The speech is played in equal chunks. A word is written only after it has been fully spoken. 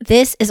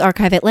This is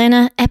Archive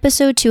Atlanta,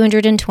 episode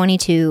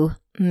 222,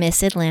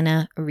 Miss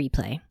Atlanta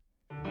Replay.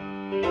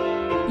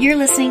 You're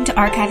listening to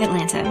Archive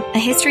Atlanta, a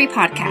history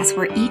podcast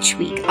where each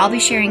week I'll be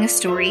sharing a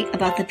story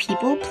about the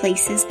people,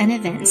 places, and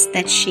events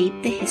that shape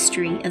the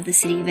history of the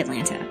city of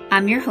Atlanta.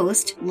 I'm your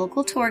host,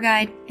 local tour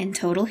guide, and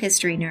total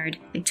history nerd,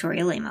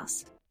 Victoria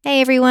Lemos. Hey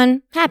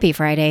everyone, happy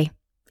Friday.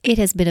 It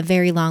has been a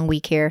very long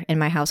week here in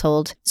my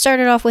household.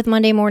 Started off with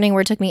Monday morning where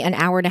it took me an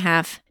hour and a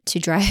half to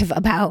drive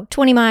about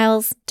 20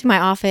 miles to my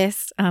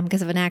office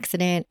because of an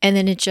accident. And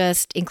then it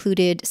just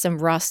included some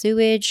raw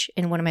sewage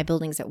in one of my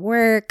buildings at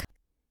work.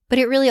 But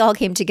it really all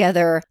came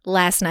together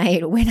last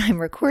night when I'm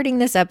recording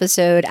this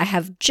episode. I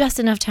have just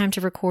enough time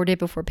to record it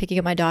before picking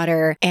up my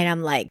daughter. And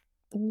I'm like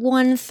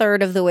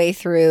 1/3 of the way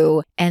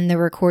through and the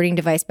recording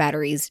device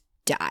batteries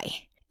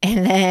die.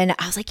 And then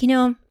I was like,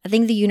 I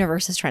think the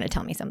universe is trying to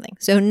tell me something.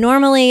 So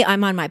normally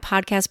I'm on my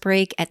podcast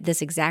break at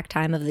this exact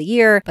time of the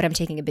year, but I'm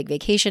taking a big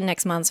vacation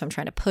next month, so I'm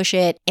trying to push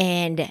it.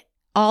 And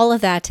all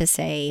of that to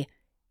say,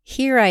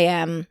 here I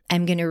am.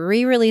 I'm going to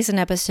re-release an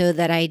episode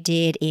that I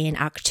did in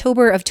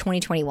October of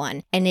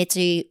 2021. And it's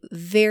a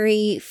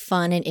very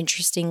fun and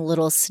interesting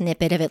little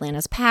snippet of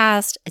Atlanta's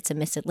past. It's a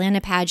Miss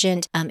Atlanta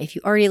pageant. If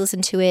you already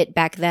listened to it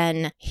back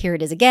then, here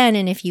it is again.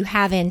 And if you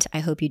haven't, I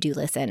hope you do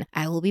listen.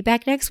 I will be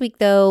back next week,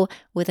 though,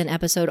 with an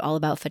episode all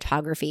about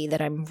photography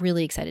that I'm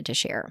really excited to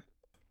share.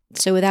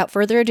 So without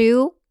further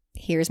ado,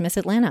 here's Miss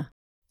Atlanta.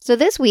 So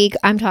this week,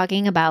 I'm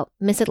talking about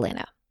Miss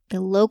Atlanta, the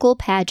local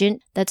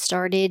pageant that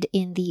started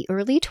in the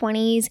early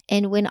 20s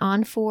and went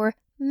on for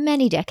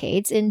many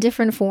decades in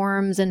different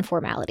forms and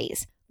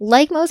formalities.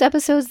 Like most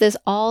episodes, this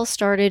all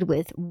started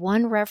with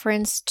one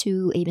reference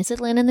to a Miss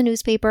Atlanta in the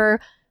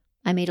newspaper.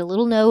 I made a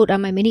little note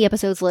on my mini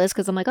episodes list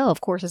because I'm like, of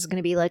course, this is going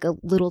to be like a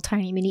little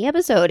tiny mini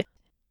episode.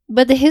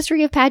 But the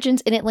history of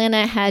pageants in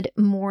Atlanta had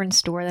more in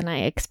store than I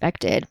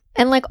expected.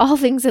 And like all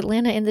things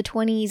Atlanta in the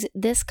 20s,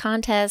 this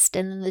contest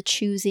and then the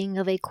choosing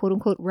of a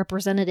quote-unquote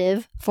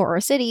representative for our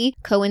city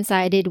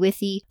coincided with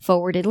the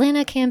Forward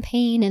Atlanta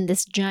campaign and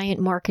this giant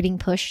marketing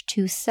push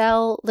to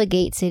sell the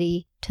Gate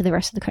City to the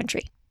rest of the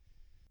country.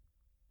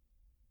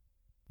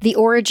 The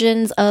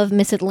origins of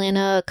Miss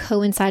Atlanta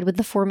coincide with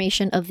the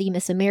formation of the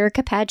Miss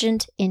America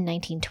pageant in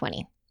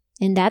 1920.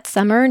 In that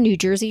summer, New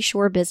Jersey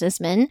Shore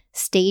businessmen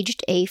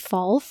staged a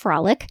fall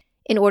frolic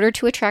in order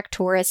to attract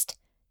tourists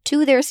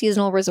to their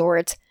seasonal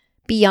resorts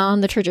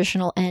beyond the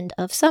traditional end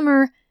of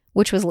summer,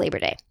 which was Labor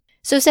Day.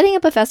 So setting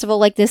up a festival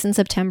like this in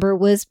September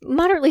was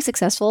moderately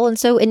successful, and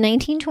so in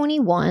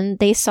 1921,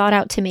 they sought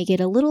out to make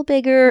it a little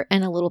bigger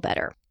and a little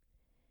better.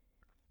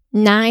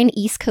 9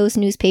 East Coast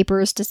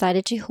newspapers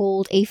decided to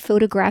hold a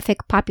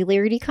photographic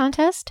popularity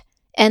contest,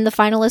 and the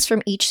finalists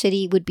from each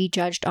city would be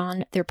judged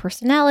on their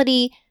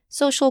personality,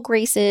 social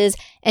graces,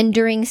 and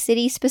during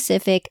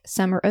city-specific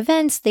summer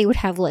events, they would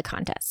have lit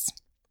contests.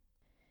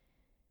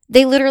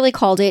 They literally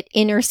called it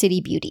Inner City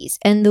Beauties,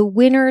 and the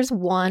winners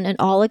won an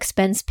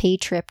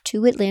all-expense-paid trip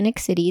to Atlantic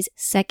City's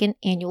second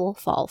annual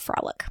Fall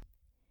Frolic.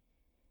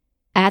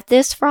 At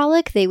this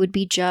frolic, they would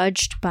be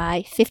judged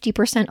by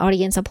 50%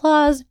 audience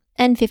applause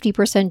and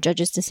 50%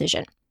 judges'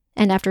 decision.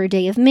 And after a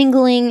day of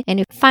mingling and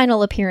a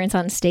final appearance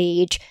on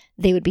stage,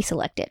 they would be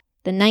selected.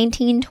 The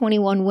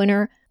 1921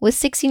 winner was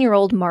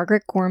 16-year-old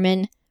Margaret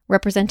Gorman,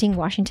 representing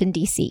Washington,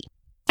 D.C.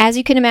 As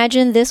you can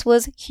imagine, this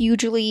was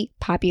hugely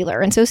popular,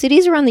 and so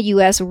cities around the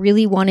U.S.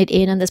 really wanted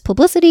in on this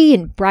publicity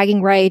and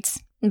bragging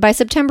rights. And by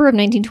September of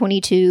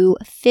 1922,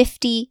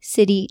 50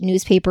 city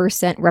newspapers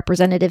sent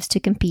representatives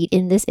to compete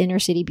in this Inner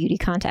City Beauty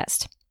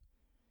contest.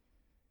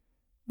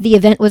 The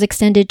event was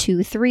extended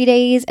to 3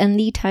 days, and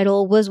the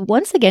title was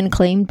once again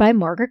claimed by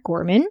Margaret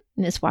Gorman,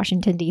 Miss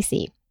Washington,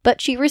 D.C.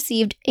 But she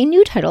received a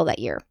new title that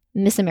year,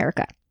 Miss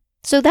America.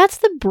 So that's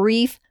the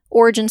brief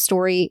origin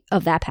story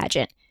of that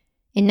pageant.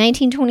 In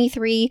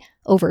 1923,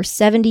 over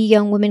 70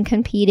 young women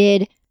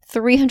competed,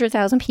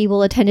 300,000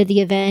 people attended the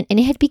event, and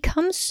it had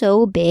become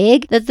so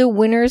big that the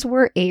winners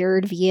were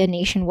aired via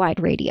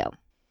nationwide radio.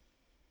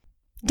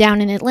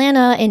 Down in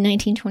Atlanta in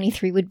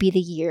 1923 would be the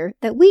year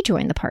that we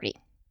joined the party.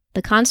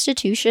 The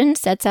Constitution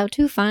sets out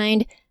to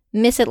find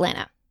Miss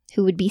Atlanta,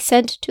 who would be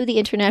sent to the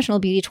International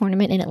Beauty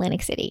Tournament in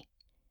Atlantic City.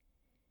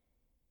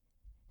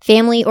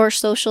 Family or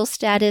social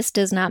status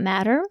does not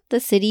matter.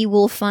 The city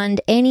will fund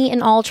any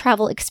and all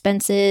travel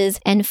expenses,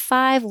 and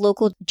 5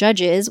 local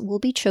judges will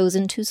be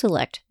chosen to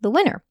select the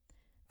winner.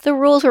 The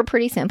rules were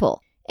pretty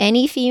simple.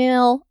 Any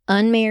female,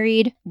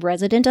 unmarried,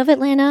 resident of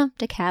Atlanta,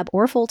 DeKalb,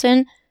 or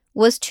Fulton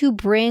was to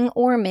bring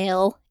or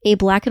mail a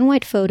black and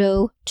white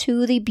photo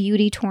to the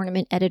beauty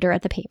tournament editor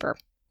at the paper.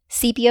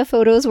 Sepia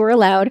photos were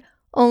allowed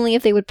only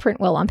if they would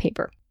print well on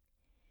paper.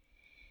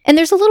 And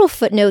there's a little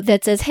footnote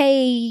that says,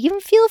 hey, you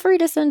feel free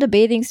to send a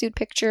bathing suit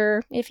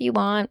picture if you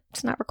want.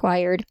 It's not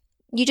required.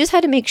 You just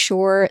had to make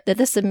sure that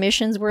the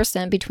submissions were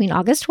sent between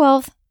August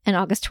 12th and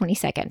August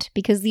 22nd,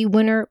 because the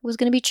winner was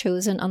going to be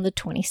chosen on the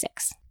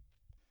 26th.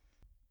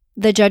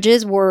 The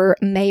judges were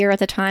Mayor at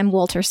the time,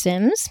 Walter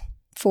Sims,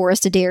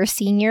 Forrest Adair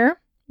Sr.,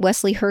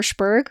 Wesley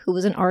Hirschberg, who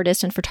was an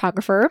artist and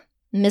photographer,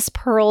 Miss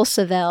Pearl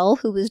Savell,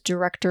 who was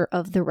director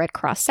of the Red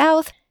Cross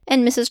South,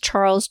 and Mrs.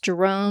 Charles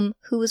Jerome,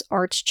 who was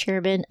arch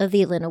chairman of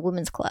the Atlanta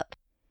Women's Club.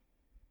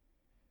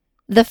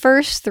 The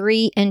first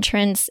 3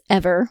 entrants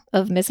ever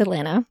of Miss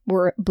Atlanta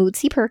were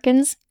Bootsy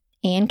Perkins,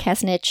 Ann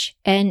Kesnich,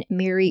 and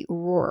Mary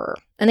Rohrer.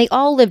 And they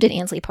all lived in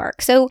Ansley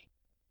Park. So,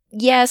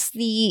 yes,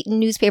 the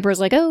newspaper is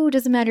like, oh, it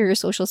doesn't matter your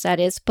social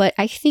status, but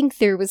I think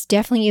there was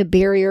definitely a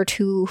barrier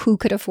to who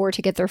could afford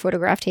to get their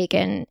photograph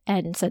taken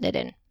and send it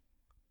in.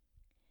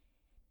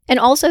 And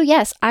also,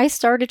 yes, I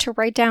started to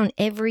write down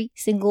every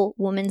single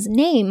woman's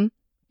name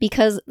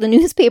because the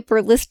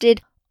newspaper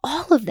listed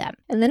all of them.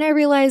 And then I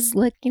realized,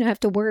 I have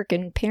to work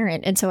and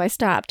parent, and so I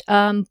stopped.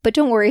 But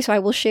don't worry, so I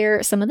will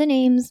share some of the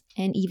names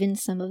and even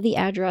some of the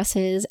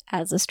addresses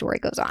as the story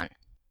goes on.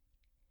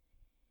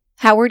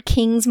 Howard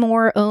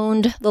Kingsmore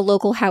owned the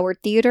local Howard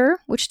Theater,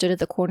 which stood at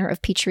the corner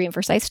of Peachtree and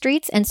Forsyth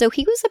Streets, and so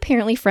he was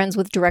apparently friends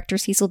with director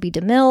Cecil B.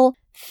 DeMille,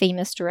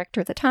 famous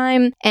director at the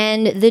time,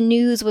 and the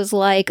news was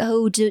like,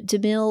 oh,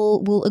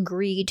 DeMille will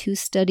agree to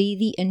study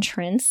the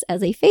entrance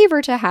as a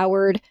favor to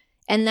Howard,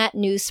 and that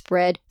news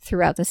spread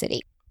throughout the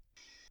city.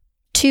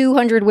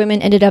 200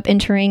 women ended up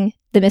entering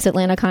the Miss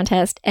Atlanta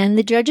contest, and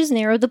the judges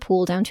narrowed the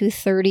pool down to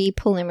 30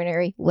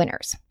 preliminary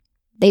winners.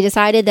 They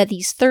decided that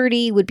these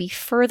 30 would be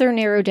further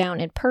narrowed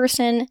down in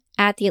person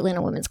at the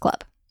Atlanta Women's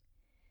Club.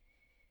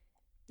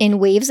 In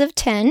waves of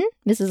 10,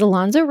 Mrs.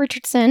 Alonzo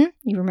Richardson,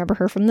 you remember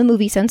her from the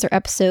Movie Censor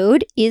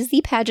episode, is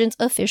the pageant's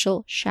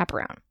official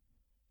chaperone.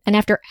 And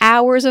after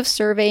hours of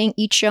surveying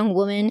each young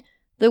woman,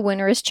 the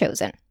winner is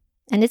chosen,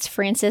 and it's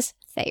Frances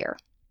Thayer.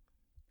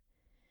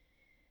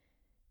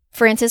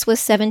 Frances was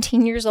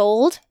 17 years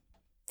old,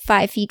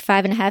 5 feet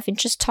 5.5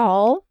 inches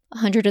tall,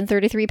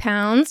 133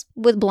 pounds,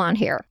 with blonde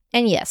hair.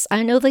 And yes,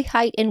 I know the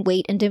height and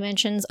weight and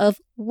dimensions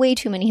of way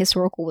too many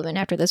historical women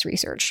after this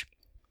research.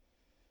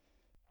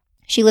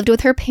 She lived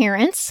with her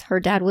parents. Her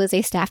dad was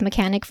a staff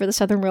mechanic for the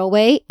Southern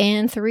Railway,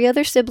 and 3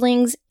 other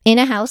siblings in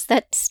a house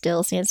that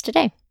still stands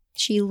today.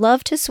 She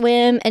loved to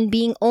swim, and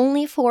being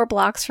only 4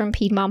 blocks from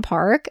Piedmont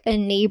Park, a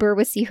neighbor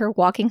would see her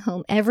walking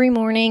home every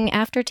morning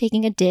after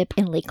taking a dip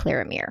in Lake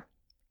Laramie.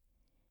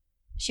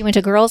 She went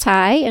to Girls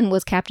High and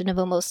was captain of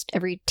almost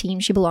every team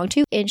she belonged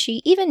to, and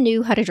she even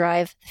knew how to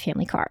drive the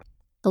family car.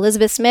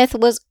 Elizabeth Smith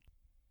was...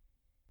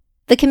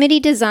 The committee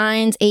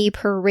designs a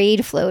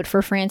parade float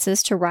for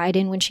Frances to ride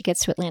in when she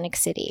gets to Atlantic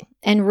City,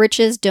 and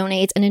Riches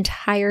donates an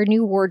entire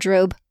new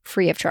wardrobe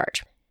free of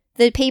charge.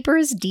 The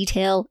papers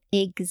detail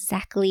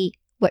exactly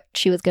what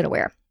she was going to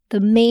wear. The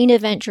main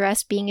event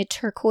dress being a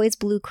turquoise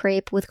blue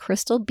crepe with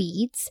crystal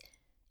beads.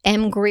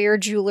 M. Greer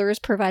Jewelers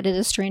provided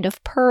a strand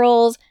of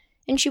pearls,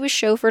 and she was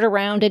chauffeured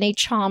around in a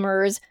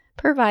Chalmers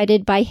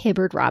provided by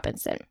Hibbard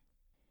Robinson.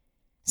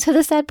 So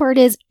the sad part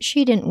is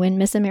she didn't win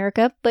Miss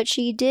America, but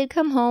she did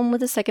come home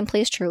with a second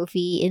place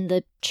trophy in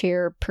the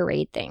chair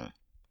parade thing.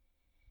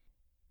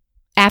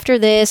 After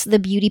this, the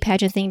beauty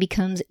pageant thing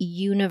becomes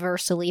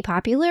universally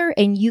popular,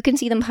 and you can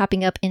see them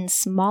popping up in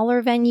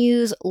smaller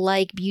venues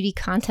like beauty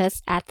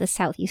contests at the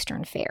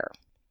Southeastern Fair.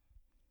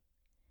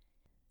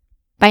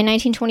 By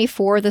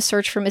 1924, the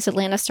search for Miss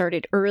Atlanta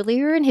started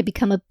earlier and had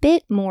become a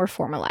bit more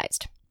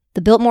formalized.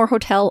 The Biltmore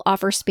Hotel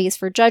offers space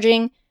for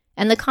judging,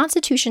 and the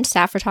Constitution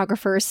staff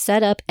photographers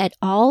set up at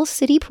all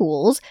city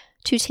pools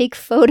to take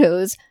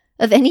photos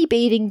of any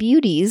bathing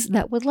beauties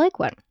that would like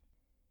one.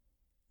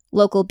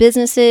 Local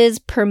businesses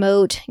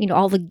promote,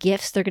 all the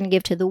gifts they're going to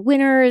give to the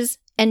winners,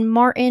 and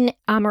Martin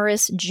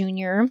Amaris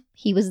Jr.,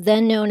 he was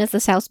then known as the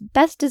South's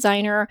best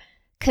designer,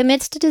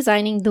 commits to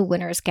designing the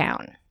winner's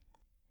gown.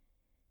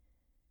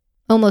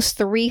 Almost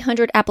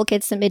 300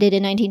 applicants submitted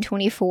in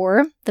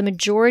 1924. The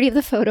majority of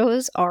the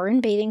photos are in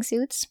bathing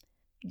suits.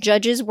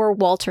 Judges were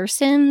Walter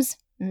Sims,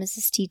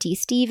 Mrs. T.T.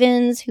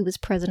 Stevens, who was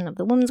president of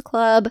the Women's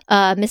Club,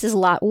 Mrs.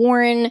 Lot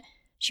Warren,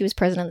 she was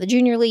president of the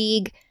Junior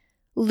League,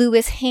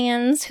 Lewis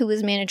Hands, who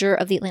was manager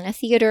of the Atlanta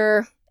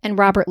Theater, and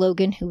Robert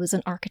Logan, who was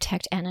an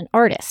architect and an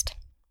artist.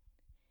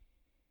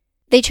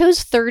 They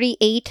chose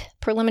 38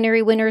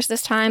 preliminary winners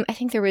this time. I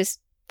think there was,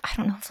 I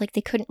don't know if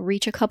they couldn't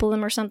reach a couple of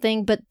them or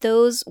something, but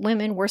those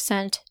women were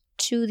sent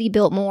to the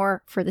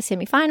Biltmore for the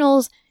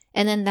semifinals,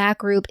 and then that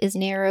group is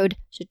narrowed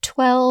to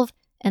 12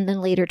 and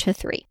then later to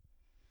 3.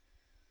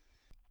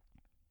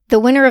 The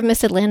winner of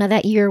Miss Atlanta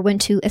that year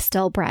went to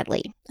Estelle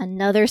Bradley,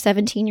 another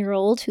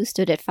 17-year-old who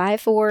stood at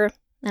 5'4"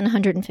 and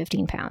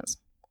 115 pounds.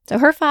 So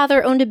her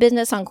father owned a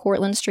business on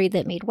Cortlandt Street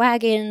that made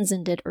wagons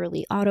and did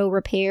early auto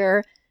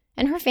repair,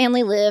 and her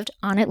family lived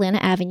on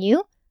Atlanta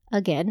Avenue,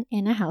 again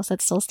in a house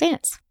that still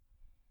stands.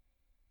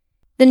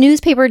 The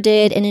newspaper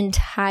did an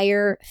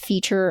entire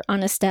feature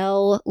on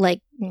Estelle,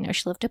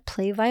 she loved to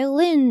play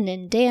violin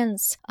and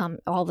dance,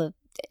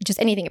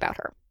 just anything about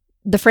her.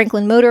 The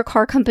Franklin Motor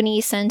Car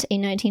Company sent a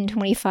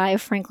 1925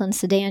 Franklin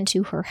sedan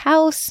to her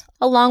house,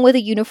 along with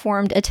a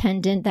uniformed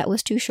attendant that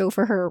was to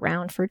chauffeur her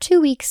around for 2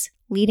 weeks,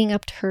 leading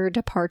up to her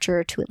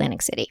departure to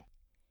Atlantic City.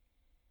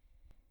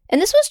 And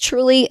this was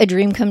truly a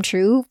dream come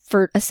true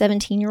for a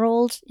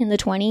 17-year-old in the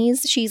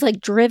 20s. She's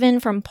driven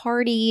from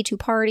party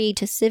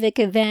to civic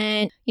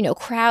event.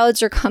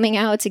 Crowds are coming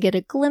out to get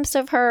a glimpse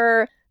of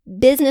her.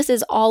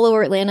 Businesses all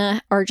over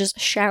Atlanta are just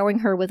showering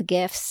her with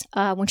gifts.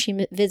 When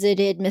she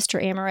visited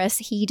Mr. Amorous,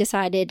 he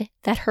decided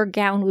that her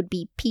gown would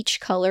be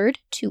peach-colored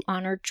to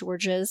honor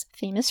Georgia's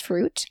famous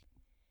fruit.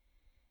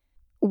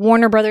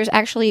 Warner Brothers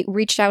actually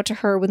reached out to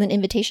her with an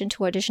invitation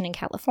to audition in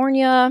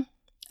California.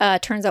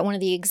 Turns out one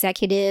of the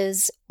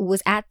executives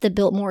was at the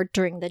Biltmore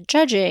during the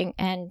judging,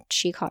 and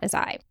she caught his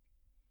eye.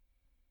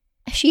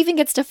 She even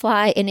gets to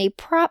fly in a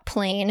prop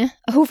plane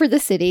over the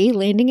city,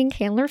 landing in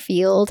Candler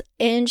Field,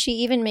 and she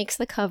even makes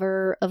the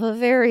cover of a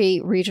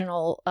very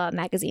regional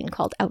magazine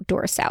called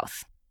Outdoor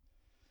South.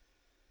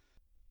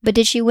 But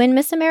did she win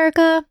Miss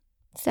America?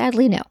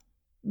 Sadly, no.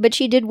 But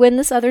she did win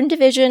the Southern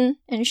Division,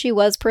 and she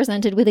was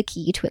presented with a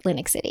key to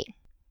Atlantic City.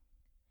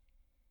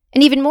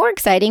 And even more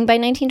exciting, by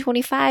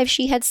 1925,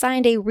 she had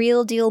signed a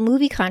real deal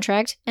movie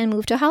contract and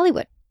moved to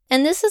Hollywood.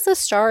 And this is the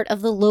start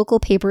of the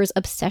local paper's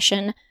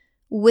obsession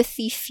with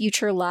the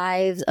future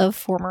lives of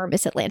former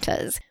Miss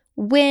Atlantas.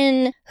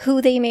 When,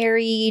 who they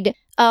married.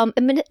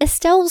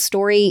 Estelle's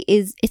story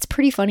it's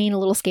pretty funny and a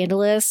little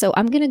scandalous, so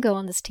I'm going to go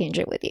on this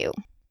tangent with you.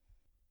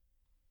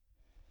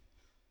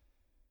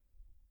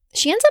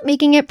 She ends up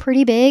making it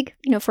pretty big,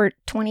 for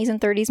 20s and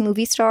 30s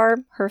movie star.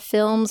 Her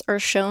films are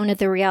shown at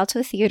the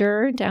Rialto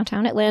Theater in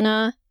downtown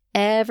Atlanta.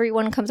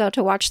 Everyone comes out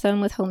to watch them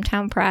with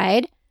hometown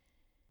pride.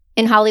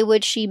 In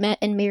Hollywood, she met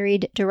and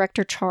married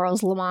director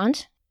Charles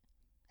Lamont,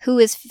 who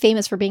is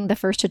famous for being the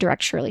first to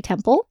direct Shirley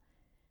Temple.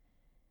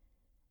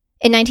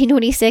 In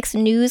 1926,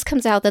 news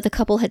comes out that the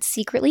couple had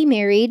secretly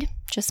married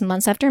just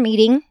months after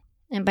meeting.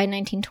 And by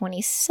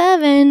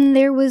 1927,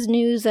 there was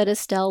news that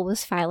Estelle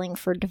was filing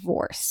for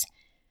divorce.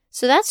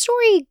 So that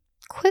story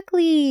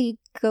quickly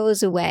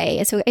goes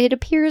away. So it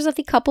appears that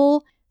the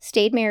couple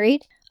stayed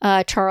married.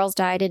 Charles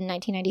died in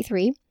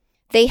 1993.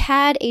 They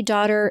had a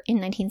daughter in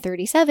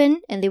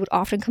 1937, and they would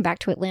often come back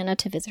to Atlanta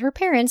to visit her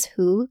parents,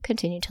 who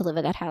continued to live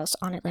at that house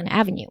on Atlanta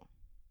Avenue.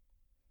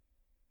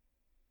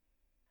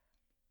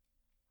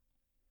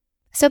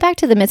 So back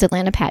to the Miss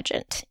Atlanta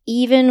pageant.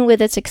 Even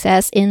with its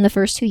success in the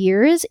first 2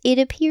 years, it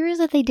appears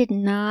that they did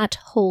not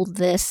hold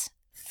this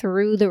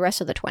through the rest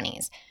of the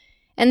 20s.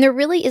 And there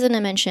really isn't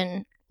a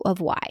mention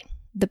of why.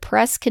 The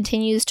press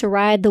continues to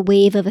ride the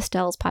wave of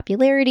Estelle's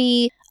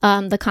popularity.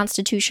 The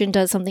Constitution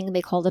does something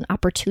they called an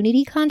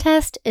opportunity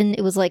contest, and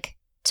it was like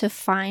to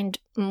find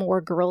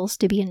more girls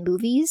to be in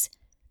movies.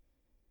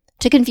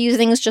 To confuse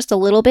things just a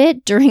little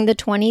bit, during the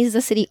 20s,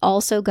 the city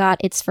also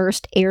got its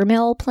first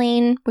airmail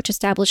plane, which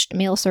established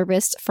mail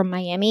service from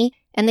Miami,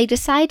 and they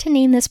decide to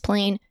name this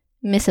plane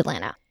Miss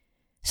Atlanta.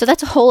 So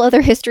that's a whole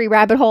other history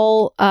rabbit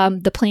hole.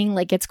 The plane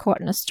gets caught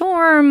in a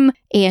storm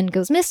and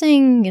goes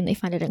missing, and they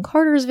find it in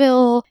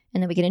Cartersville,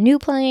 and then we get a new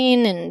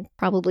plane, and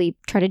probably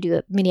try to do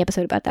a mini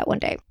episode about that one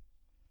day.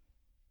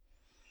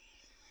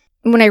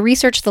 When I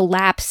researched the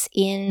lapse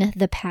in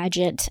the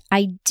pageant,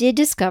 I did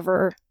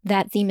discover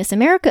that the Miss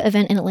America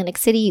event in Atlantic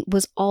City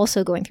was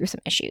also going through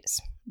some issues.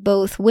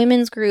 Both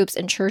women's groups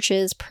and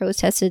churches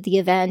protested the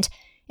event,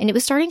 and it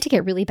was starting to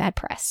get really bad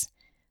press.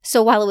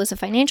 So while it was a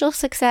financial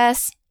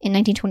success, in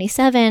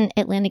 1927,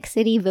 Atlantic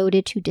City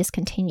voted to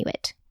discontinue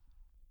it.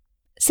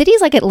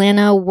 Cities like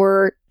Atlanta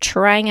were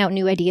trying out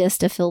new ideas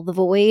to fill the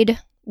void.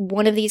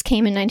 One of these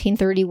came in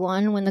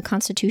 1931 when the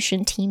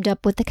Constitution teamed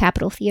up with the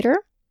Capitol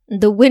Theater.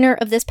 The winner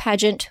of this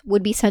pageant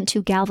would be sent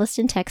to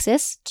Galveston,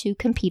 Texas to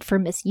compete for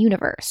Miss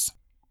Universe.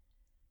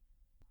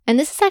 And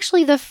this is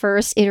actually the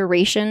first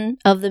iteration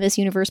of the Miss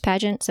Universe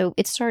pageant. So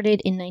it started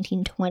in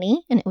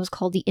 1920 and it was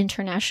called the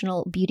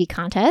International Beauty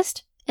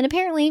Contest. And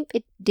apparently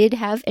it did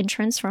have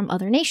entrants from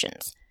other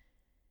nations.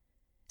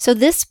 So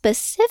this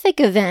specific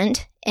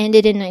event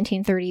ended in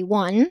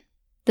 1931.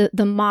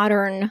 The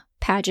modern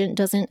pageant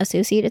doesn't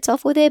associate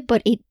itself with it,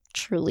 but it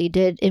truly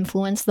did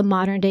influence the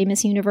modern day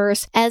Miss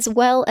Universe, as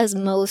well as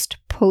most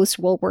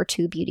post-World War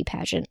II beauty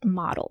pageant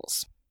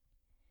models.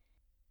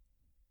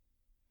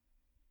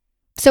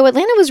 So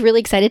Atlanta was really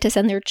excited to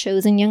send their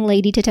chosen young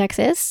lady to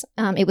Texas.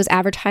 It was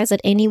advertised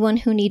that anyone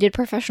who needed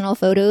professional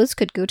photos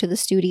could go to the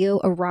studio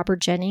of Robert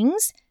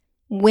Jennings.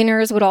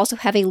 Winners would also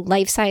have a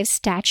life-size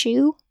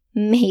statue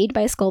made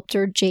by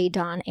sculptor J.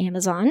 Don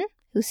Amazon,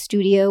 whose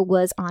studio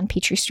was on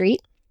Peachtree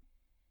Street.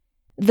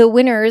 The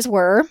winners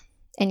were,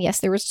 and yes,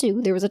 there was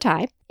two, there was a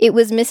tie. It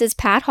was Mrs.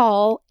 Pat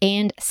Hall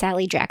and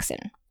Sally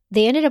Jackson.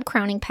 They ended up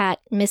crowning Pat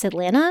Miss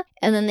Atlanta,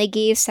 and then they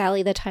gave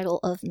Sally the title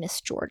of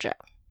Miss Georgia.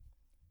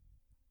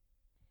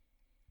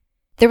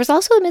 There was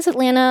also a Miss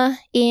Atlanta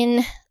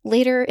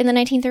later in the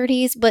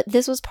 1930s, but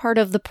this was part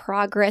of the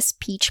Progress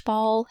Peach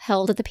Ball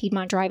held at the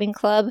Piedmont Driving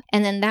Club,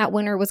 and then that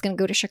winner was going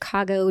to go to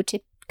Chicago to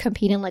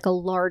compete in a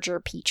larger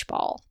peach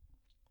ball.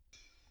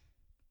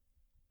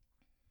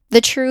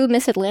 The true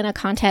Miss Atlanta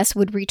contest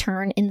would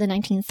return in the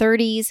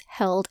 1930s,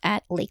 held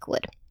at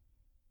Lakewood.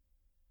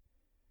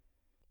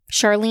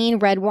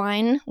 Charlene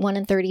Redwine won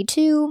in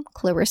 32,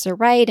 Clarissa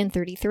Wright in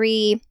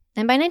 33,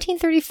 and by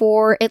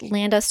 1934,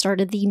 Atlanta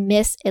started the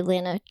Miss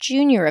Atlanta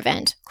Junior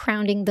event,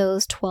 crowning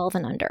those 12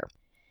 and under.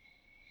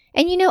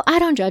 And I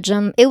don't judge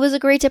them. It was a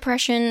Great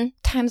Depression.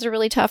 Times were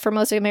really tough for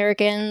most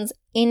Americans.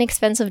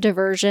 Inexpensive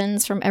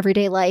diversions from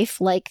everyday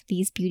life, like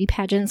these beauty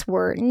pageants,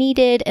 were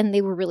needed, and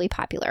they were really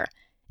popular.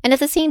 And at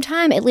the same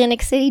time,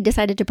 Atlantic City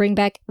decided to bring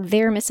back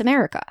their Miss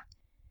America.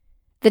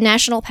 The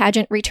national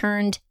pageant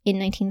returned in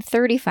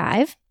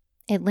 1935.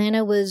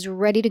 Atlanta was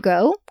ready to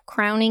go,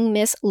 crowning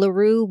Miss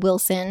LaRue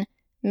Wilson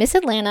Miss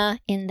Atlanta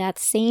in that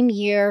same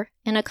year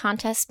in a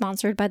contest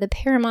sponsored by the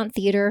Paramount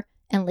Theater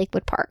and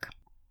Lakewood Park.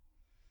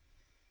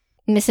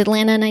 Miss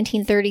Atlanta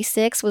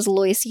 1936 was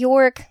Lois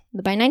York.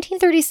 By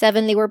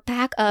 1937, they were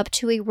back up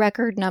to a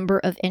record number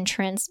of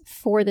entrants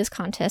for this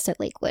contest at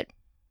Lakewood.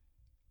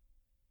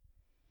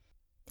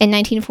 In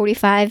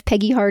 1945,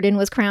 Peggy Harden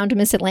was crowned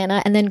Miss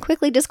Atlanta and then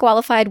quickly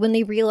disqualified when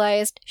they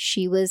realized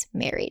she was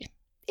married.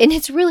 And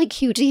it's really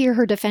cute to hear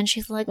her defense.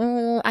 She's like,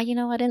 I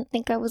didn't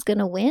think I was going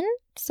to win.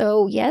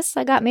 So yes,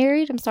 I got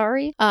married. I'm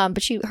sorry.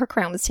 But her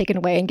crown was taken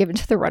away and given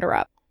to the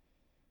runner-up.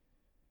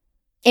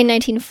 In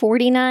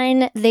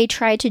 1949, they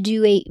tried to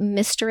do a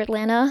Mr.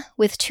 Atlanta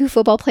with 2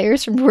 football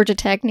players from Georgia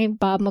Tech named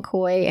Bob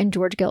McCoy and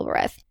George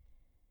Gilbreth.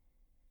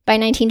 By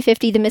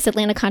 1950, the Miss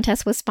Atlanta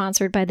contest was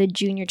sponsored by the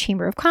Junior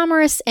Chamber of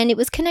Commerce, and it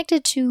was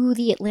connected to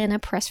the Atlanta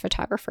Press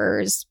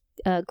Photographers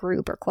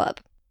group or club.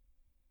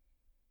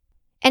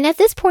 And at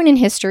this point in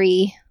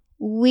history,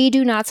 we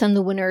do not send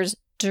the winners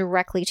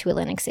directly to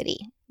Atlantic City.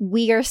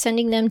 We are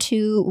sending them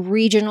to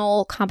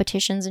regional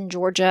competitions in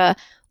Georgia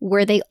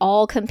where they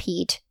all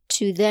compete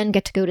to then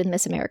get to go to the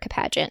Miss America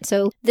pageant.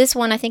 So this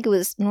one, I think it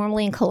was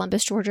normally in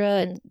Columbus, Georgia,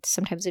 and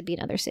sometimes it'd be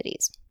in other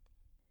cities.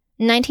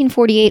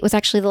 1948 was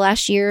actually the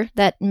last year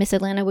that Miss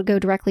Atlanta would go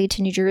directly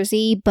to New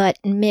Jersey, but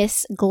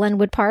Miss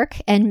Glenwood Park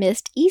and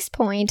Miss East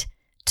Point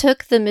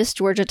took the Miss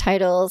Georgia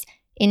titles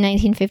in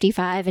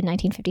 1955 and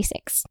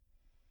 1956.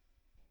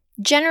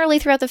 Generally,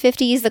 throughout the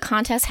 50s, the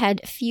contest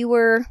had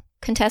fewer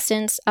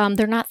contestants.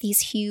 They're not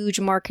these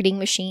huge marketing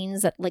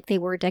machines like they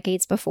were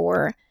decades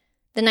before.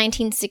 The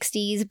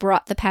 1960s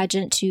brought the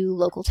pageant to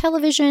local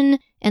television,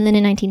 and then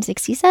in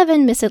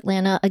 1967, Miss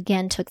Atlanta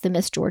again took the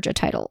Miss Georgia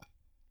title.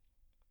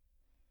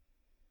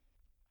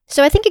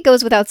 So I think it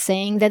goes without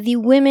saying that the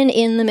women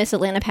in the Miss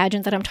Atlanta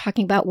pageant that I'm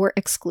talking about were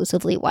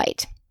exclusively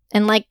white.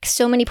 And like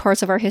so many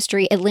parts of our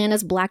history,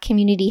 Atlanta's Black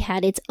community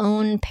had its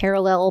own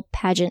parallel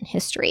pageant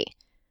history.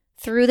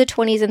 Through the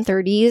 20s and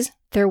 30s,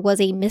 there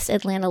was a Miss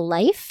Atlanta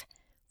Life,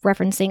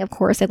 referencing, of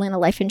course, Atlanta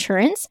Life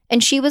Insurance,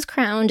 and she was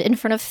crowned in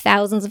front of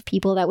thousands of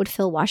people that would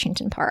fill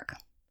Washington Park.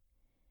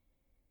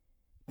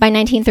 By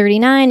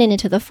 1939 and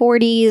into the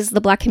 40s,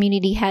 the Black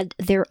community had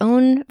their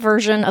own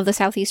version of the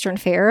Southeastern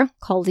Fair,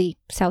 called the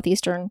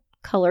Southeastern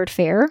Colored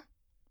Fair.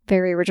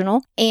 Very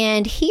original.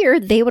 And here,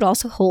 they would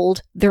also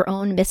hold their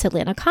own Miss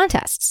Atlanta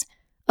contests.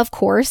 Of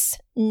course,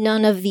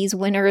 none of these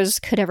winners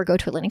could ever go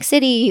to Atlantic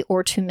City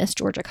or to Miss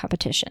Georgia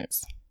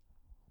competitions.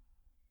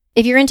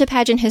 If you're into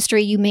pageant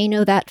history, you may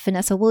know that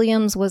Vanessa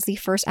Williams was the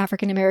first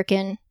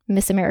African-American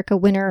Miss America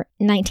winner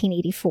in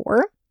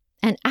 1984,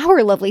 and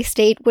our lovely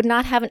state would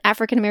not have an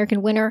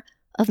African-American winner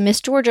of Miss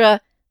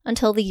Georgia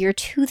until the year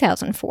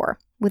 2004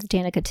 with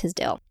Danica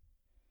Tisdale.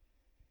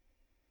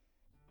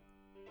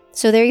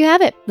 So there you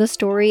have it, the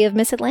story of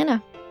Miss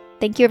Atlanta.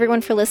 Thank you everyone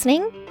for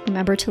listening.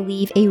 Remember to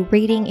leave a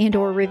rating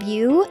and/or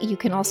review. You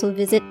can also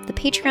visit the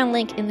Patreon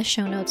link in the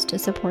show notes to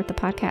support the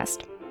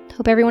podcast.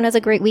 Hope everyone has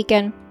a great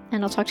weekend,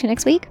 and I'll talk to you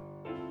next week.